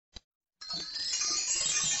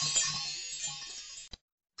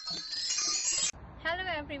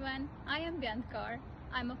everyone, I am Byantkar.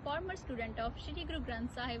 I am a former student of Shri Guru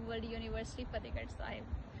Granth Sahib World University, Fatehgarh Sahib.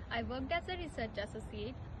 I worked as a research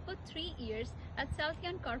associate for 3 years at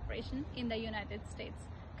Salthian Corporation in the United States.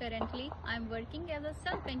 Currently, I am working as a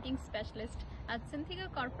cell banking specialist at Synthega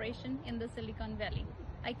Corporation in the Silicon Valley.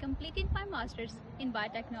 I completed my master's in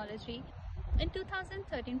biotechnology in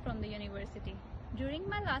 2013 from the university. During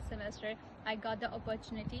my last semester, I got the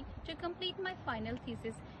opportunity to complete my final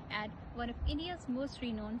thesis at one of India's most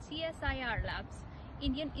renowned CSIR labs,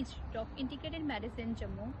 Indian Institute of Integrated Medicine,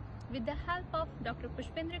 Jammu, with the help of Dr.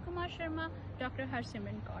 Pushpendra Kumar Sharma, Dr.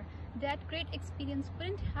 Harsimran Kaur. That great experience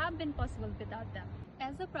couldn't have been possible without them.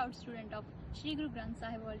 As a proud student of Shri Guru Granth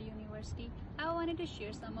Sahib World University, I wanted to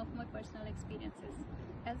share some of my personal experiences.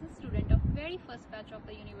 As a student of very first batch of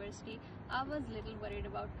the university, I was little worried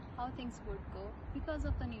about how things would go because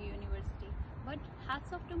of the new university. But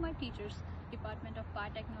hats off to my teachers, Department of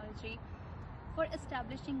Biotechnology, for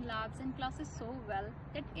establishing labs and classes so well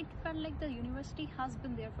that it felt like the university has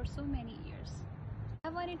been there for so many years. I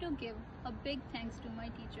wanted to give a big thanks to my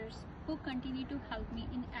teachers who continue to help me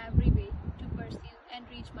in every way to pursue and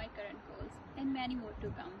reach my current goals and many more to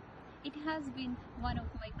come. It has been one of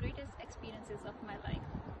my greatest experiences of my life.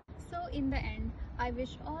 So in the end, I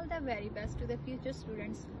wish all the very best to the future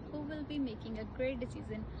students who will be making a great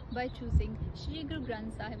decision by choosing Shri Guru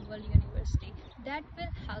Granth Sahib World University that will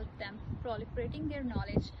help them proliferating their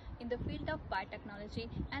knowledge in the field of biotechnology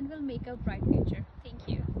and will make a bright future. Thank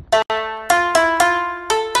you.